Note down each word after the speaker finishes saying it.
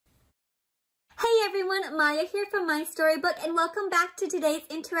everyone, Maya here from MaiStoryBook, and welcome back to today's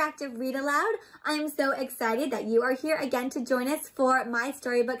interactive read aloud. I am so excited that you are here again to join us for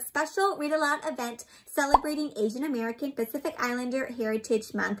MaiStoryBook special read aloud event celebrating Asian American Pacific Islander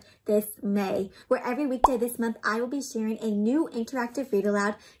Heritage Month this May, where every weekday this month I will be sharing a new interactive read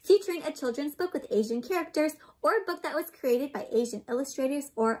aloud featuring a children's book with Asian characters or a book that was created by Asian illustrators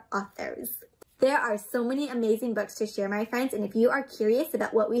or authors. There are so many amazing books to share, my friends, and if you are curious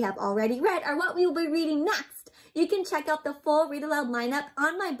about what we have already read or what we will be reading next, you can check out the full read aloud lineup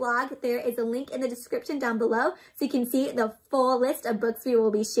on my blog. There is a link in the description down below so you can see the full list of books we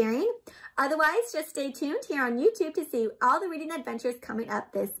will be sharing. Otherwise, just stay tuned here on YouTube to see all the reading adventures coming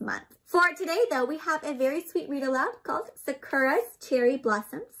up this month. For today, though, we have a very sweet read aloud called Sakura's Cherry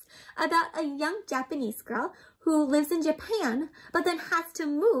Blossoms about a young Japanese girl who lives in Japan, but then has to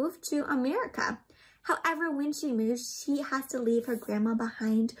move to America. However, when she moves, she has to leave her grandma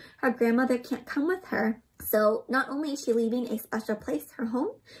behind. Her grandmother can't come with her. So not only is she leaving a special place, her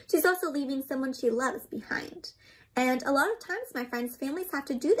home, she's also leaving someone she loves behind. And a lot of times, my friends, families have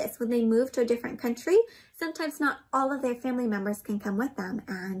to do this when they move to a different country. Sometimes not all of their family members can come with them.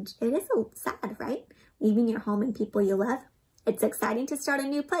 And it is sad, right? Leaving your home and people you love. It's exciting to start a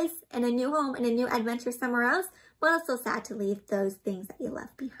new place and a new home and a new adventure somewhere else, but also sad to leave those things that you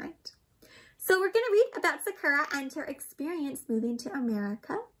left behind. So we're going to read about Sakura and her experience moving to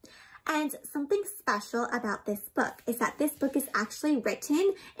America. And something special about this book is that this book is actually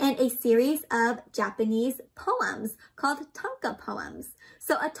written in a series of Japanese poems called tanka poems.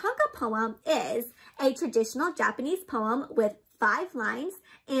 So a tanka poem is a traditional Japanese poem with 5 lines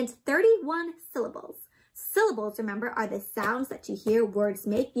and 31 syllables. Syllables, remember, are the sounds that you hear words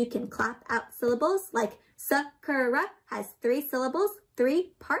make. You can clap out syllables, like Sakura has 3 syllables,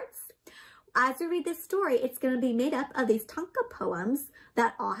 3 parts. As we read this story, it's going to be made up of these tanka poems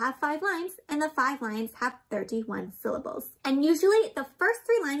that all have 5 lines, and the 5 lines have 31 syllables. And usually, the first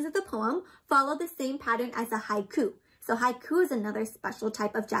 3 lines of the poem follow the same pattern as a haiku. So haiku is another special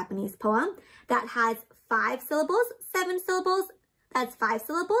type of Japanese poem that has 5 syllables, 7 syllables. That's 5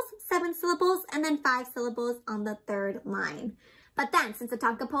 syllables, 7 syllables, and then 5 syllables on the 3rd line. But then, since the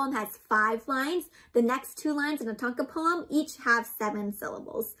tanka poem has 5 lines, the next 2 lines in the tanka poem each have 7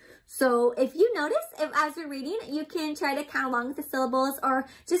 syllables. So if you notice, as you're reading, you can try to count along with the syllables or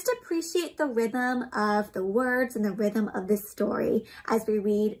just appreciate the rhythm of the words and the rhythm of this story as we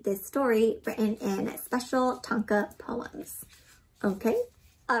read this story written in special tanka poems. Okay?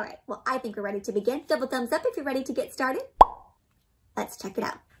 All right, well, I think we're ready to begin. Double thumbs up if you're ready to get started. Let's check it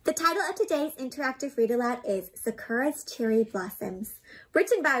out. The title of today's interactive read aloud is Sakura's Cherry Blossoms,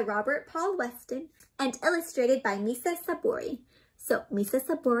 written by Robert Paul Weston and illustrated by Misa Saburi. So Misa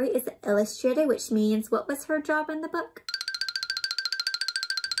Saburi is an illustrator, which means what was her job in the book?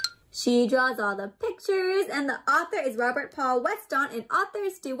 She draws all the pictures, and the author is Robert Paul Weston, and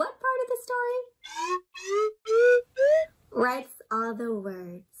authors do what part of the story? Writes all the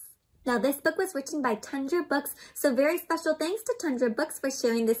words. Now, this book was written by Tundra Books, so very special thanks to Tundra Books for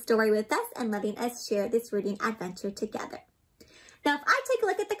sharing this story with us and letting us share this reading adventure together. Now, if I take a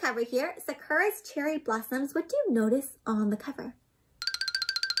look at the cover here, Sakura's Cherry Blossoms, what do you notice on the cover?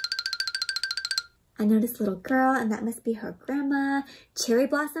 I noticed a little girl, and that must be her grandma. Cherry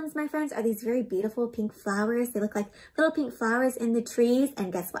blossoms, my friends, are these very beautiful pink flowers. They look like little pink flowers in the trees,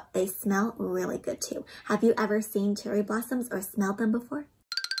 and guess what? They smell really good too. Have you ever seen cherry blossoms or smelled them before?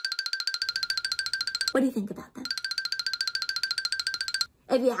 What do you think about them?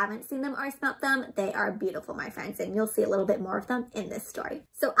 If you haven't seen them or smelt them, they are beautiful, my friends, and you'll see a little bit more of them in this story.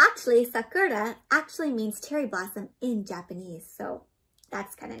 So actually, Sakura actually means cherry blossom in Japanese, so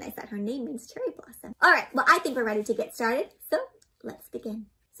that's kind of nice that her name means cherry blossom. All right, well, I think we're ready to get started, so let's begin.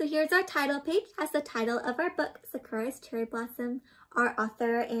 So here's our title page, has the title of our book, Sakura's Cherry Blossom, our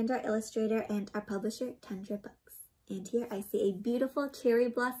author and our illustrator and our publisher, Tundra Books. And here I see a beautiful cherry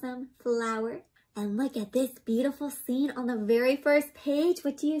blossom flower. And look at this beautiful scene on the very first page.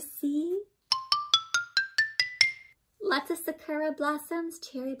 What do you see? Lots of Sakura blossoms,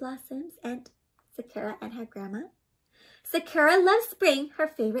 cherry blossoms, and Sakura and her grandma. Sakura loves spring, her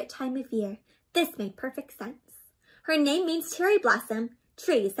favorite time of year. This made perfect sense. Her name means cherry blossom,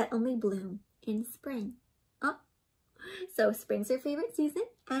 trees that only bloom in spring. Oh, so spring's her favorite season,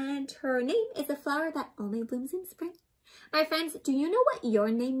 and her name is a flower that only blooms in spring. My friends, do you know what your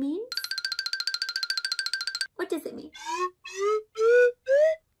name means? What does it mean?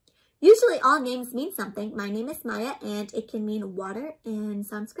 Usually all names mean something. My name is Maya, and it can mean water in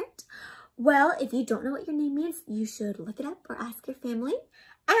Sanskrit. Well, if you don't know what your name means, you should look it up or ask your family.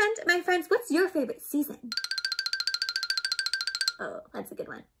 And my friends, what's your favorite season? Oh, that's a good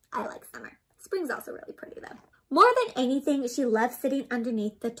one. I like summer. Spring's also really pretty though. More than anything, she loved sitting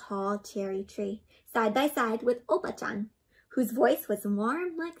underneath the tall cherry tree, side by side with Oba-chan, whose voice was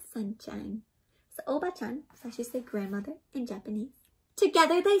warm like sunshine. So Oba-chan, so I should say grandmother in Japanese.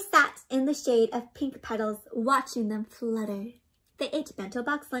 Together they sat in the shade of pink petals, watching them flutter. They ate bento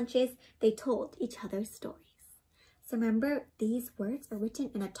box lunches. They told each other stories. So remember, these words are written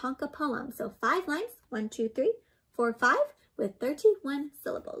in a Tonka poem. So 5 lines, 1, 2, 3, 4, 5, with 31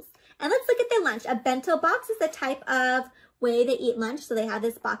 syllables. And let's look at their lunch. A bento box is the type of way they eat lunch. So they have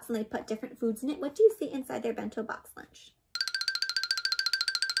this box and they put different foods in it. What do you see inside their bento box lunch?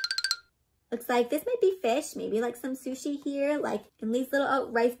 Looks like this might be fish, maybe like some sushi here, like in these little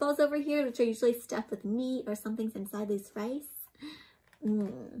rice balls over here, which are usually stuffed with meat or something's inside this rice.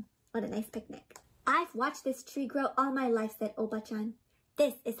 What a nice picnic. I've watched this tree grow all my life, said Oba-chan.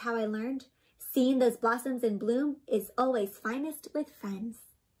 This is how I learned. Seeing those blossoms in bloom is always finest with friends.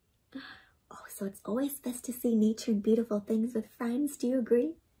 Oh, so it's always best to see nature and beautiful things with friends. Do you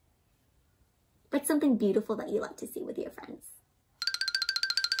agree? What's something beautiful that you like to see with your friends?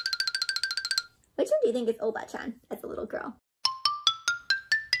 Which one do you think is Oba-chan as a little girl?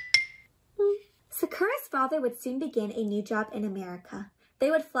 Sakura's father would soon begin a new job in America. They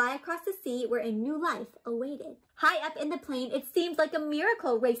would fly across the sea where a new life awaited. High up in the plane, it seemed like a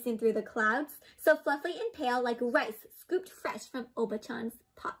miracle racing through the clouds, so fluffy and pale like rice scooped fresh from Oba-chan's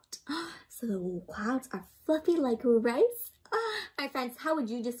pot. So the clouds are fluffy like rice? My friends, how would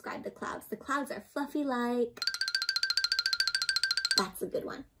you describe the clouds? The clouds are fluffy like... That's a good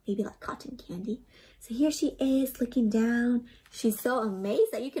one. Maybe like cotton candy. So here she is looking down. She's so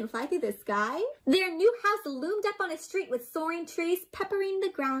amazed that you can fly through the sky. Their new house loomed up on a street with soaring trees peppering the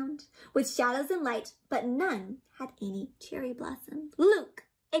ground with shadows and light, but none had any cherry blossoms. Luke,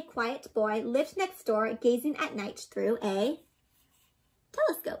 a quiet boy, lived next door gazing at night through a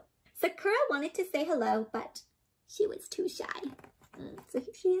telescope. Sakura wanted to say hello, but she was too shy. So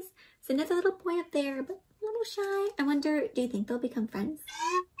here she is. So another little boy up there, but a little shy. I wonder, do you think they'll become friends?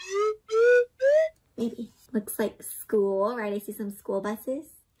 Maybe. Looks like school, right? I see some school buses.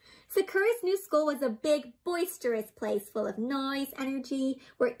 Sakura's new school was a big, boisterous place full of noise, energy,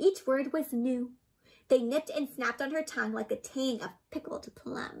 where each word was new. They nipped and snapped on her tongue like a tang of pickled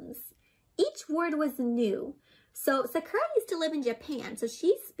plums. Each word was new. So Sakura used to live in Japan, so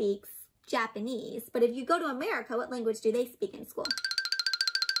she speaks Japanese. But if you go to America, what language do they speak in school?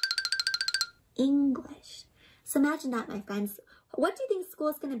 English. So imagine that, my friends. What do you think school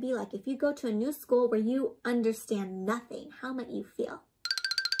is going to be like if you go to a new school where you understand nothing? How might you feel?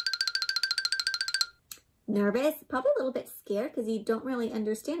 Nervous, probably a little bit scared because you don't really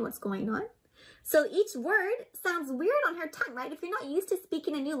understand what's going on. So each word sounds weird on her tongue, right? If you're not used to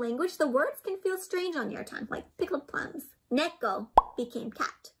speaking a new language, the words can feel strange on your tongue, like pickled plums. Neko became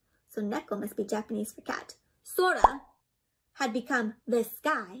cat. So neko must be Japanese for cat. Sora had become the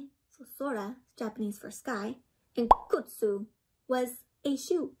sky. So Sora is Japanese for sky. And kutsu was a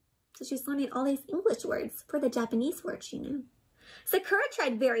shoe. So she's learning all these English words for the Japanese word she knew. Sakura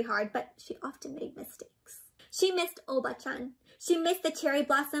tried very hard, but she often made mistakes. She missed Oba-chan. She missed the cherry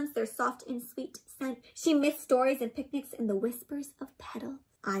blossoms, their soft and sweet scent. She missed stories and picnics and the whispers of petals.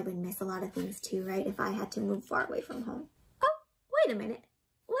 I would miss a lot of things too, right, if I had to move far away from home. Oh, wait a minute.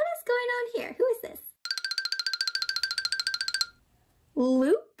 What is going on here? Who is this?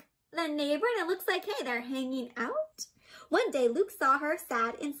 Luke, the neighbor, and it looks like, hey, they're hanging out. One day, Luke saw her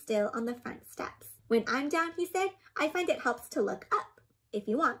sad and still on the front steps. When I'm down, he said, I find it helps to look up. If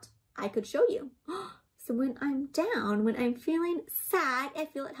you want, I could show you. So when I'm down, when I'm feeling sad, I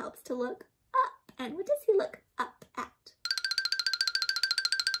feel it helps to look up. And what does he look up at?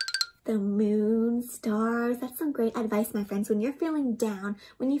 The moon, stars. That's some great advice, my friends. When you're feeling down,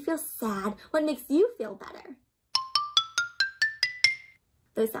 when you feel sad, what makes you feel better?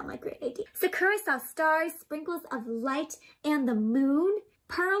 Those sound like great ideas. Sakura saw stars, sprinkles of light, and the moon,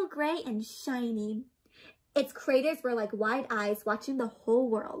 pearl gray and shining. Its craters were like wide eyes watching the whole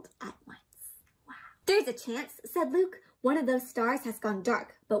world at once. Wow. There's a chance, said Luke. One of those stars has gone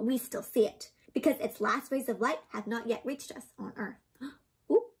dark, but we still see it because its last rays of light have not yet reached us on Earth.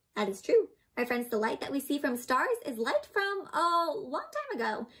 Ooh, that is true. My friends, the light that we see from stars is light from a long time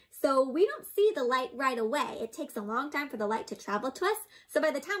ago. So we don't see the light right away. It takes a long time for the light to travel to us. So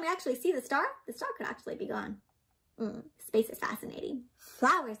by the time we actually see the star could actually be gone. Space is fascinating.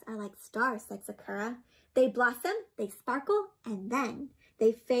 Flowers are like stars, said Sakura. They blossom, they sparkle, and then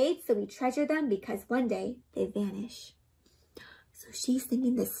they fade, so we treasure them because one day they vanish. So she's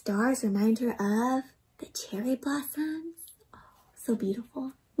thinking the stars remind her of the cherry blossoms. Oh, so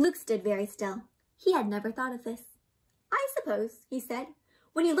beautiful. Luke stood very still. He had never thought of this. I suppose, he said,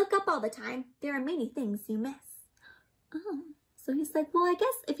 When you look up all the time, there are many things you miss. Oh, so he's like, well, I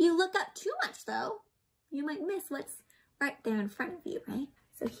guess if you look up too much, though, you might miss what's right there in front of you, right?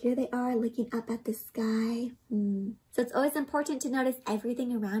 So here they are looking up at the sky. So it's always important to notice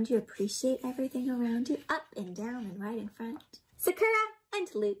everything around you, appreciate everything around you, up and down and right in front. Sakura and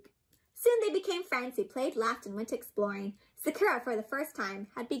Luke. Soon they became friends who played, laughed, and went exploring. Sakura, for the first time,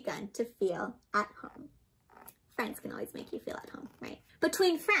 had begun to feel at home. Friends can always make you feel at home, right?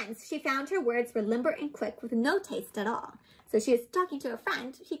 Between friends, she found her words were limber and quick with no taste at all. So she was talking to a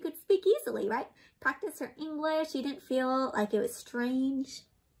friend. She could speak easily, right? Practice her English. She didn't feel like it was strange.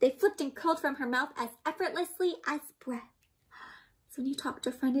 They flipped and curled from her mouth as effortlessly as breath. So when you talk to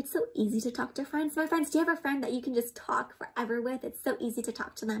a friend, it's so easy to talk to friends. My friends, do you have a friend that you can just talk forever with? It's so easy to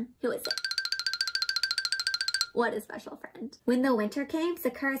talk to them. Who is it? What a special friend. When the winter came,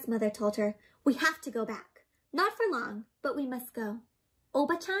 Sakura's mother told her, we have to go back. Not for long, but we must go.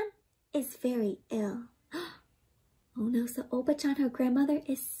 Oba-chan is very ill. Oh no, so Oba-chan, her grandmother,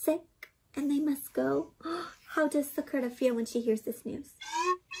 is sick and they must go. How does Sakura feel when she hears this news?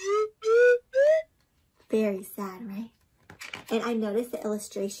 Very sad, right? And I noticed the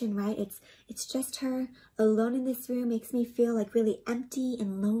illustration, right? It's just her alone in this room. Makes me feel like really empty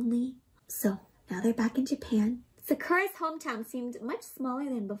and lonely. So now they're back in Japan. Sakura's hometown seemed much smaller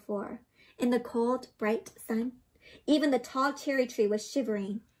than before. In the cold, bright sun, even the tall cherry tree was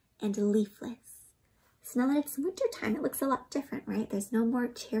shivering and leafless. So now that it's winter time, it looks a lot different, right? There's no more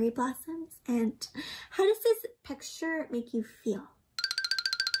cherry blossoms. And how does this picture make you feel?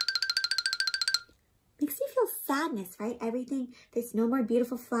 Makes you feel sadness, right? Everything, there's no more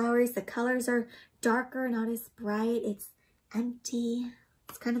beautiful flowers. The colors are darker, not as bright. It's empty.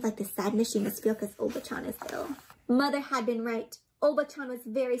 It's kind of like the sadness you must feel because Oba-chan is ill. Mother had been right. Oba-chan was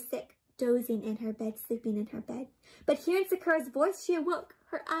very sick, dozing in her bed, sleeping in her bed. But hearing Sakura's voice, she awoke,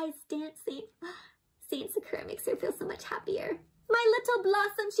 her eyes dancing. Seeing Sakura makes her feel so much happier. My little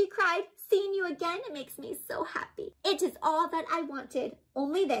blossom, she cried. Seeing you again, it makes me so happy. It is all that I wanted.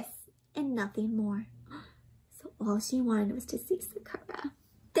 Only this and nothing more. So all she wanted was to see Sakura.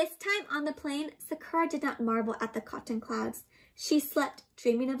 This time on the plane, Sakura did not marvel at the cotton clouds. She slept,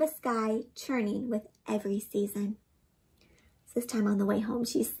 dreaming of a sky churning with every season. So this time on the way home,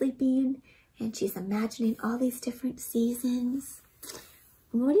 she's sleeping and she's imagining all these different seasons.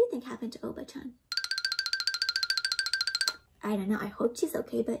 What do you think happened to Oba-chan? I don't know. I hope she's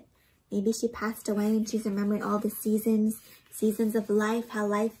okay, but maybe she passed away and she's remembering all the seasons of life, how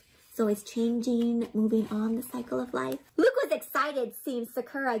life is always changing, moving on, the cycle of life. Luke was excited seeing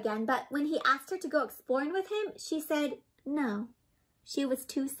Sakura again, but when he asked her to go exploring with him, she said no. She was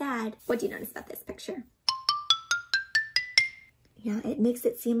too sad. What do you notice about this picture? Yeah, it makes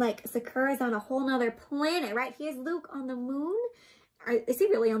it seem like Sakura's on a whole nother planet, right? Here's Luke on the moon. Is he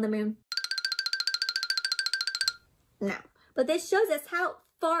really on the moon? No. But this shows us how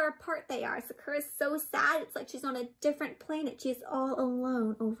far apart they are. Sakura's so sad. It's like she's on a different planet. She's all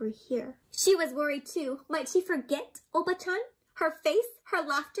alone over here. She was worried too. Might she forget Oba-chan? Her face, her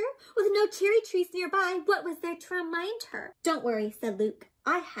laughter, with no cherry trees nearby. What was there to remind her? Don't worry, said Luke.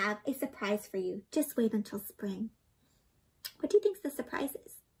 I have a surprise for you. Just wait until spring. What do you think the surprise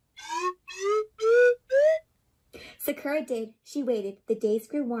is? Sakura did. She waited. The days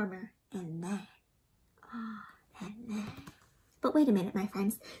grew warmer. And then... But wait a minute, my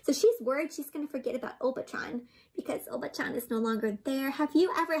friends. So she's worried she's going to forget about Oba-chan because Oba-chan is no longer there. Have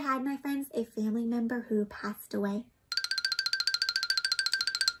you ever had, my friends, a family member who passed away?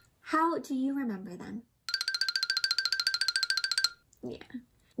 How do you remember them? Yeah.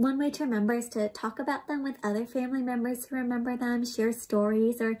 One way to remember is to talk about them with other family members who remember them, share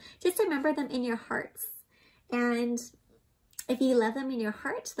stories, or just remember them in your hearts. And if you love them in your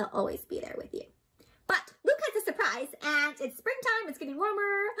heart, they'll always be there with you. But Luke has a surprise, and it's springtime, it's getting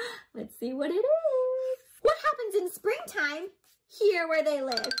warmer. Let's see what it is. What happens in springtime here where they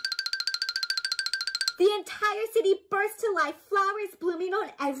live? The entire city burst to life, flowers blooming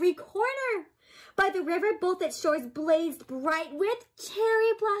on every corner. By the river, both its shores blazed bright with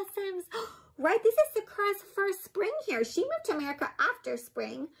cherry blossoms. Right, this is Sakura's first spring here. She moved to America after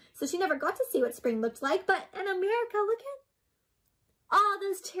spring, so she never got to see what spring looked like. But in America, look at all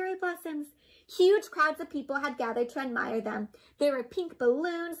those cherry blossoms. Huge crowds of people had gathered to admire them. There were pink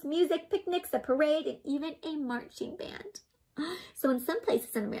balloons, music, picnics, a parade, and even a marching band. So in some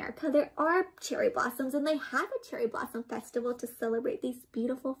places in America, there are cherry blossoms, and they have a cherry blossom festival to celebrate these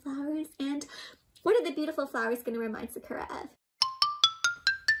beautiful flowers. And what are the beautiful flowers going to remind Sakura of?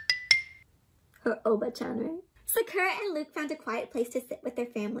 Her Oba-chan, right? Sakura and Luke found a quiet place to sit with their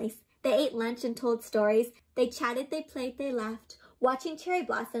families. They ate lunch and told stories. They chatted, they played, they laughed. Watching cherry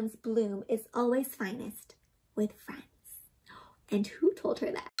blossoms bloom is always finest with friends. And who told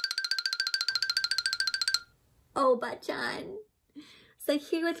her that? Oba-chan. So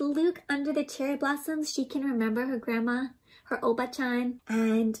here with Luke under the cherry blossoms, she can remember her grandma, her Oba-chan,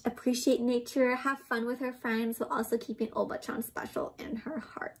 and appreciate nature, have fun with her friends, while also keeping Oba-chan special in her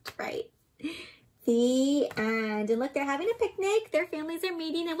heart, right? The end. And look, they're having a picnic. Their families are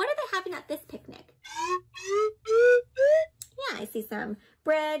meeting. And what are they having at this picnic? Yeah, I see some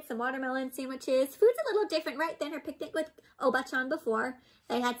bread, some watermelon sandwiches. Food's a little different, right, than her picnic with Oba-chan before.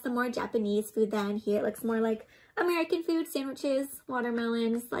 They had some more Japanese food then. Here it looks more like American food, sandwiches,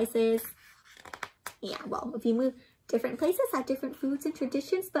 watermelon, slices. Yeah, well, if you move, different places have different foods and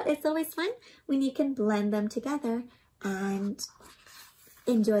traditions, but it's always fun when you can blend them together and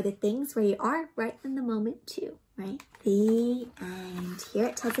enjoy the things where you are right in the moment too, right? The end. Here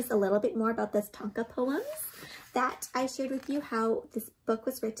it tells us a little bit more about those Tonka poems that I shared with you, how this book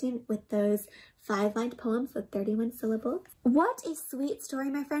was written with those 5-lined poems with 31 syllables. What a sweet story,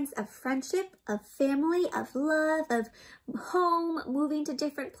 my friends, of friendship, of family, of love, of home, moving to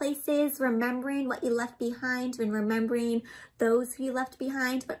different places, remembering what you left behind and remembering those who you left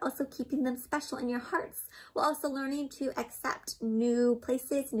behind, but also keeping them special in your hearts, while also learning to accept new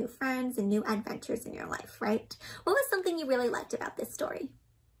places, new friends, and new adventures in your life, right? What was something you really liked about this story?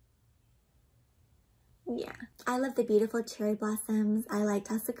 Yeah, I love the beautiful cherry blossoms. I liked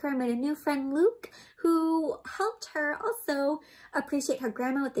how Sakura made a new friend, Luke, who helped her also appreciate her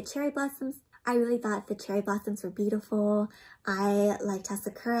grandma with the cherry blossoms. I really thought the cherry blossoms were beautiful. I liked how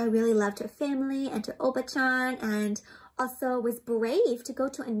Sakura really loved her family and her Oba-chan, and also was brave to go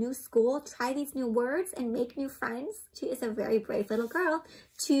to a new school, try these new words, and make new friends. She is a very brave little girl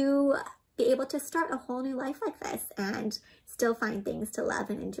to be able to start a whole new life like this and still find things to love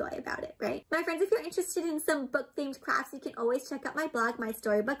and enjoy about it, right? My friends, if you're interested in some book-themed crafts, you can always check out my blog,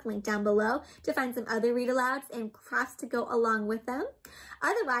 MaiStoryBook, link down below, to find some other read-alouds and crafts to go along with them.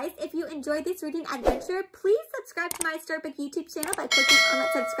 Otherwise, if you enjoyed this reading adventure, please subscribe to my MaiStoryBook YouTube channel by clicking on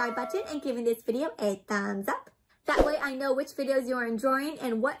that subscribe button and giving this video a thumbs up. That way I know which videos you are enjoying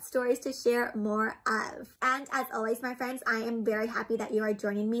and what stories to share more of. And as always, my friends, I am very happy that you are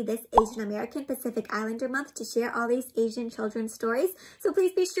joining me this Asian American Pacific Islander month to share all these Asian children's stories. So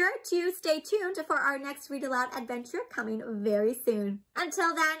please be sure to stay tuned for our next Read Aloud adventure coming very soon.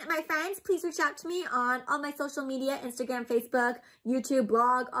 Until then, my friends, please reach out to me on all my social media, Instagram, Facebook, YouTube,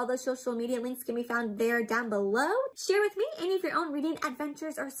 blog. All those social media links can be found there down below. Share with me any of your own reading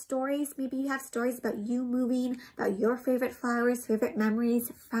adventures or stories. Maybe you have stories about you moving, about your favorite flowers, favorite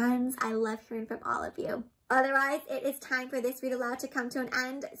memories, friends. I love hearing from all of you. Otherwise, it is time for this read aloud to come to an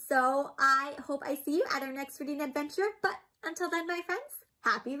end. So I hope I see you at our next reading adventure. But until then, my friends,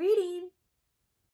 happy reading!